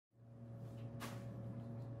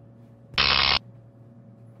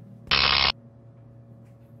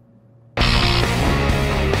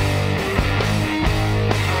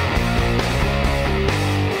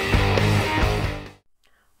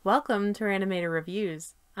Welcome to Reanimator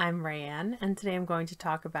Reviews. I'm Rayanne, and today I'm going to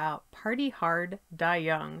talk about Party Hard, Die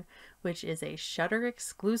Young, which is a Shudder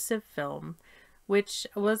exclusive film, which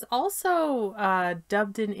was also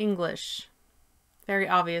dubbed in English, very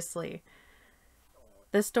obviously.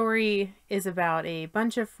 The story is about a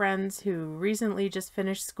bunch of friends who recently just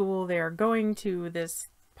finished school. They are going to this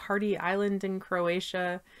party island in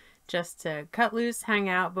Croatia just to cut loose, hang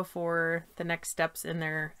out before the next steps in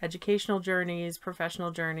their educational journeys,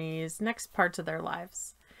 professional journeys, next parts of their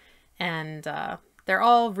lives. And they're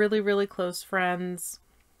all really, really close friends.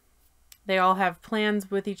 They all have plans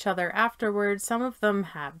with each other afterwards. Some of them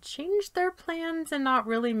have changed their plans and not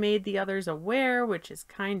really made the others aware, which is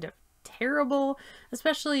kind of terrible,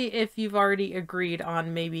 especially if you've already agreed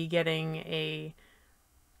on maybe getting a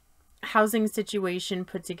housing situation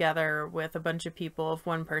put together with a bunch of people. If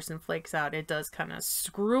one person flakes out, it does kind of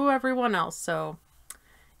screw everyone else. So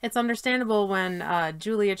it's understandable when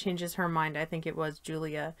Julia changes her mind. I think it was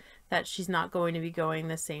Julia, that she's not going to be going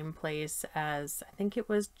the same place as, I think it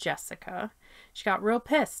was Jessica. She got real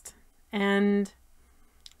pissed and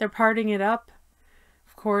they're partying it up.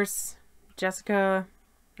 Of course, Jessica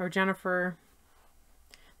or Jennifer,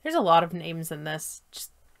 there's a lot of names in this. Just,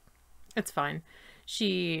 it's fine.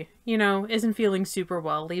 She, isn't feeling super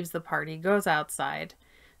well, leaves the party, goes outside.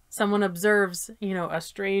 Someone observes, a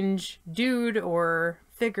strange dude or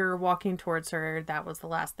figure walking towards her. That was the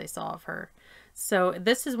last they saw of her. So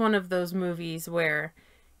this is one of those movies where,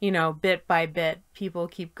 bit by bit, people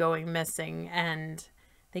keep going missing and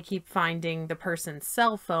they keep finding the person's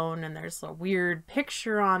cell phone and there's a weird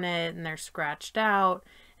picture on it and they're scratched out.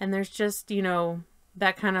 And there's just,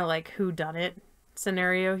 that kind of like whodunit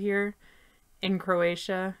scenario here. In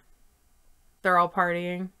Croatia, they're all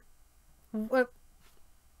partying. What?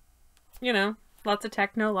 Lots of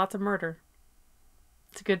techno, lots of murder.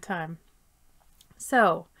 It's a good time.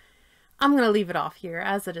 So, I'm going to leave it off here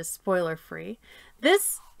as it is spoiler free.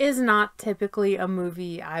 This is not typically a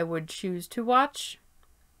movie I would choose to watch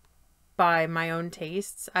by my own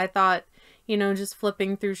tastes. I thought, just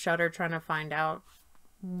flipping through Shudder trying to find out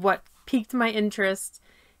what piqued my interest,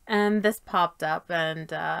 and this popped up,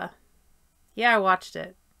 and yeah, I watched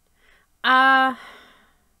it. I'm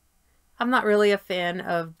not really a fan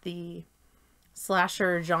of the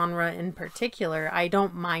slasher genre in particular. I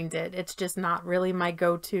don't mind it. It's just not really my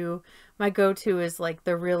go-to. My go-to is like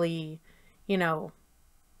the really, the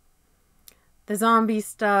zombie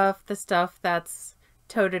stuff, the stuff that's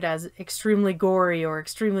touted as extremely gory or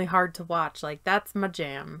extremely hard to watch. Like, that's my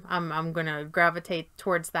jam. I'm gonna gravitate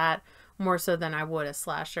towards that more so than I would a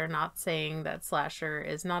slasher. Not saying that slasher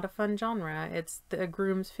is not a fun genre. It's the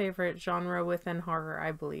Groom's favorite genre within horror,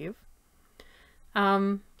 I believe.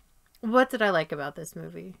 What did I like about this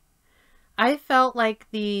movie? I felt like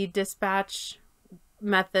the dispatch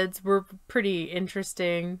methods were pretty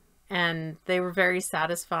interesting and they were very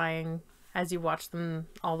satisfying as you watch them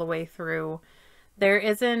all the way through. There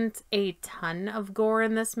isn't a ton of gore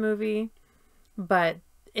in this movie, but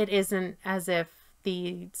it isn't as if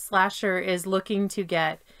the slasher is looking to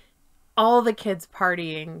get all the kids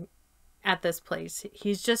partying at this place.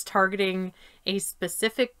 He's just targeting a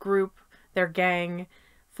specific group, their gang,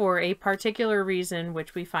 for a particular reason,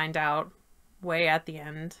 which we find out way at the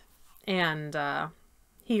end. And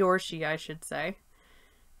he or she, I should say,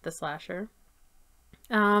 the slasher.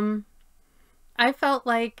 I felt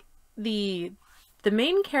like the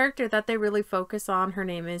main character that they really focus on, her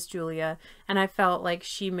name is Julia, and I felt like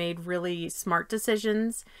she made really smart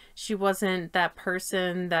decisions. She wasn't that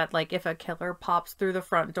person that, like, if a killer pops through the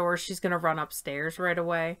front door, she's gonna run upstairs right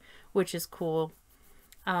away, which is cool.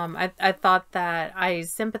 I thought that I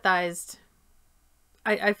sympathized.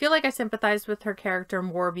 I feel like I sympathized with her character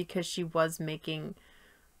more because she was making,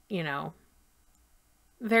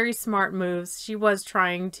 very smart moves. She was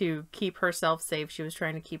trying to keep herself safe. She was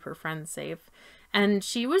trying to keep her friends safe. And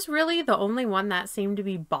she was really the only one that seemed to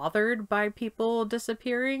be bothered by people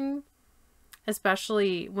disappearing,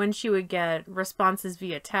 especially when she would get responses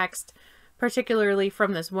via text, particularly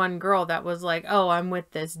from this one girl that was like, oh, I'm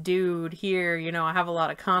with this dude here, I have a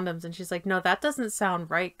lot of condoms. And she's like, no, that doesn't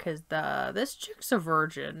sound right because this chick's a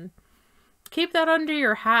virgin. Keep that under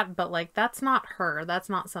your hat, but like, that's not her. That's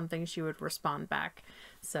not something she would respond back.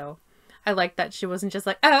 So I like that she wasn't just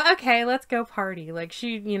like, oh, okay, let's go party. Like,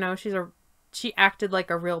 she acted like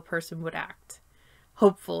a real person would act.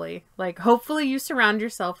 Hopefully. Like, hopefully you surround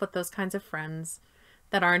yourself with those kinds of friends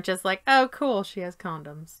that aren't just like, oh, cool, she has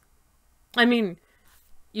condoms. I mean,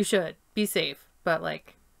 you should. Be safe. But,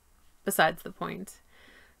 like, besides the point.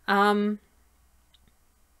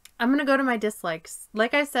 I'm gonna go to my dislikes.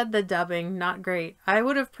 Like I said, the dubbing, not great. I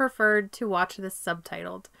would have preferred to watch this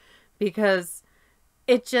subtitled. because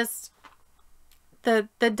it just, the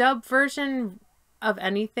dub version of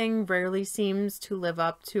anything rarely seems to live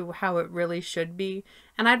up to how it really should be,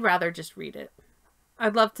 and I'd rather just read it.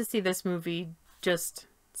 I'd love to see this movie just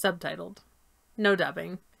subtitled, no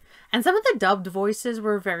dubbing. And some of the dubbed voices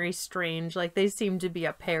were very strange, like they seemed to be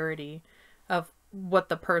a parody of what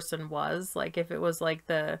the person was. Like if it was like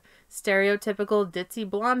the stereotypical ditzy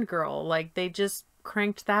blonde girl, like they just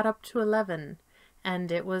cranked that up to 11,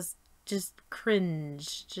 and it was just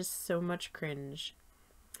cringe, just so much cringe.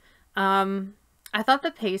 I thought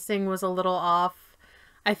the pacing was a little off.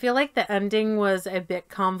 I feel like the ending was a bit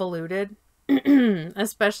convoluted,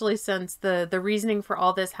 especially since the reasoning for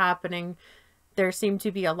all this happening, there seemed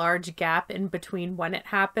to be a large gap in between when it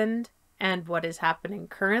happened and what is happening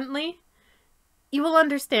currently. You will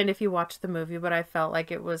understand if you watch the movie, but I felt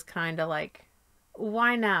like it was kind of like,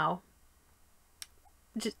 why now?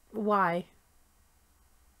 Just why?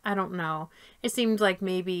 I don't know. It seemed like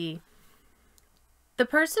maybe the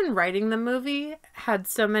person writing the movie had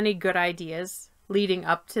so many good ideas leading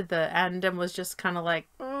up to the end and was just kind of like,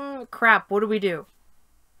 oh, crap, what do we do?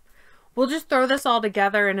 We'll just throw this all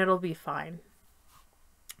together and it'll be fine.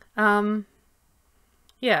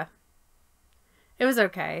 Yeah. It was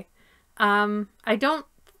okay. I don't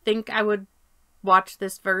think I would watch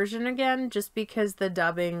this version again just because the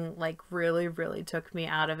dubbing like really took me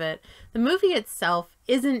out of it. The movie itself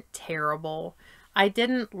isn't terrible. I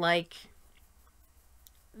didn't like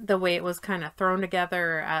the way it was kind of thrown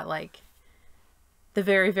together at like the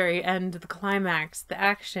very end, the climax, the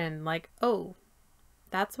action, like, oh,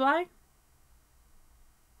 that's why?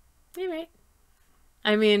 Maybe.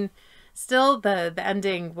 I mean, still the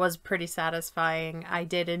ending was pretty satisfying. I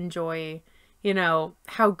did enjoy, you know,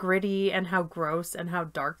 how gritty and how gross and how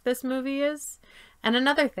dark this movie is. And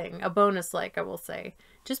another thing, a bonus, like I will say,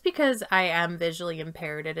 just because I am visually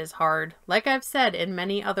impaired, it is hard, like I've said in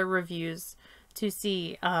many other reviews, to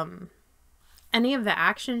see any of the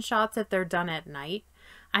action shots if they're done at night.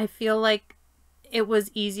 I feel like it was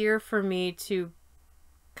easier for me to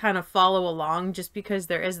kind of follow along just because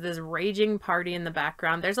there is this raging party in the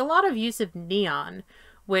background. There's a lot of use of neon,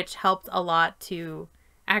 which helped a lot to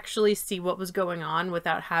actually see what was going on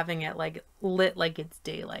without having it like lit like it's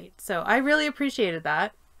daylight. So I really appreciated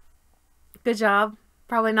that. Good job.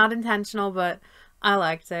 Probably not intentional, but I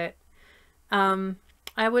liked it.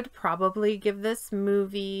 I would probably give this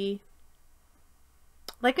movie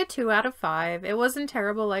like a 2 out of 5. It wasn't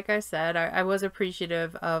terrible, like I said. I was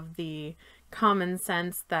appreciative of the common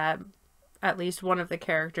sense that at least one of the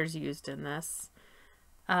characters used in this.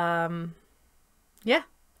 Yeah,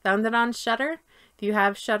 found it on Shudder. If you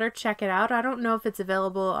have Shudder, check it out. I don't know if it's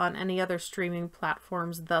available on any other streaming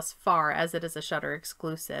platforms thus far, as it is a Shudder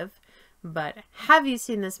exclusive. But have you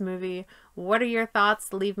seen this movie? What are your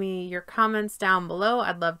thoughts? Leave me your comments down below.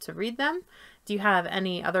 I'd love to read them. Do you have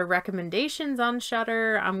any other recommendations on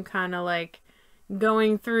Shudder? I'm kind of like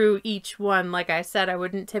going through each one. Like I said, I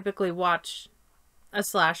wouldn't typically watch a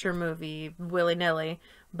slasher movie willy-nilly,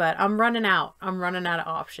 but I'm running out. I'm running out of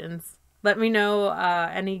options. Let me know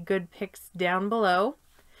any good picks down below.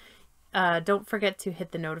 Don't forget to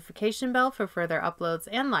hit the notification bell for further uploads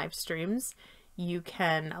and live streams. You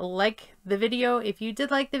can like the video if you did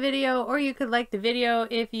like the video, or you could like the video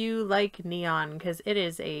if you like neon, because it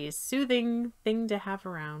is a soothing thing to have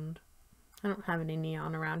around. I don't have any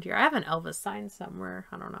neon around here. I have an Elvis sign somewhere.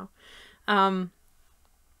 I don't know.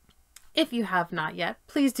 If you have not yet,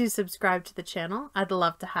 please do subscribe to the channel. I'd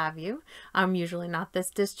love to have you. I'm usually not this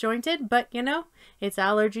disjointed, but you know, it's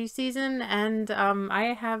allergy season, and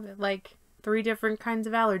I have like 3 different kinds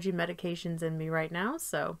of allergy medications in me right now,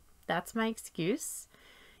 so that's my excuse.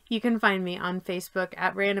 You can find me on Facebook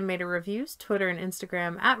at Rayanimator Reviews, Twitter and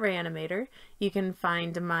Instagram at Rayanimator. You can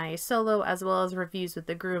find my solo as well as reviews with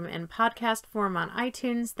the Groom in podcast form on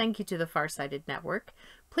iTunes. Thank you to the Farsighted Network.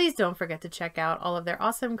 Please don't forget to check out all of their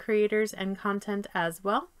awesome creators and content as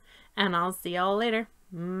well. And I'll see y'all later.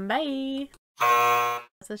 Bye!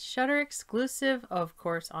 It's a Shudder exclusive, of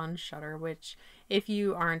course, on Shudder, which, if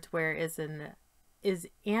you aren't aware, is an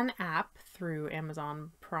app through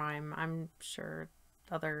Amazon Prime. I'm sure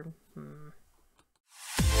other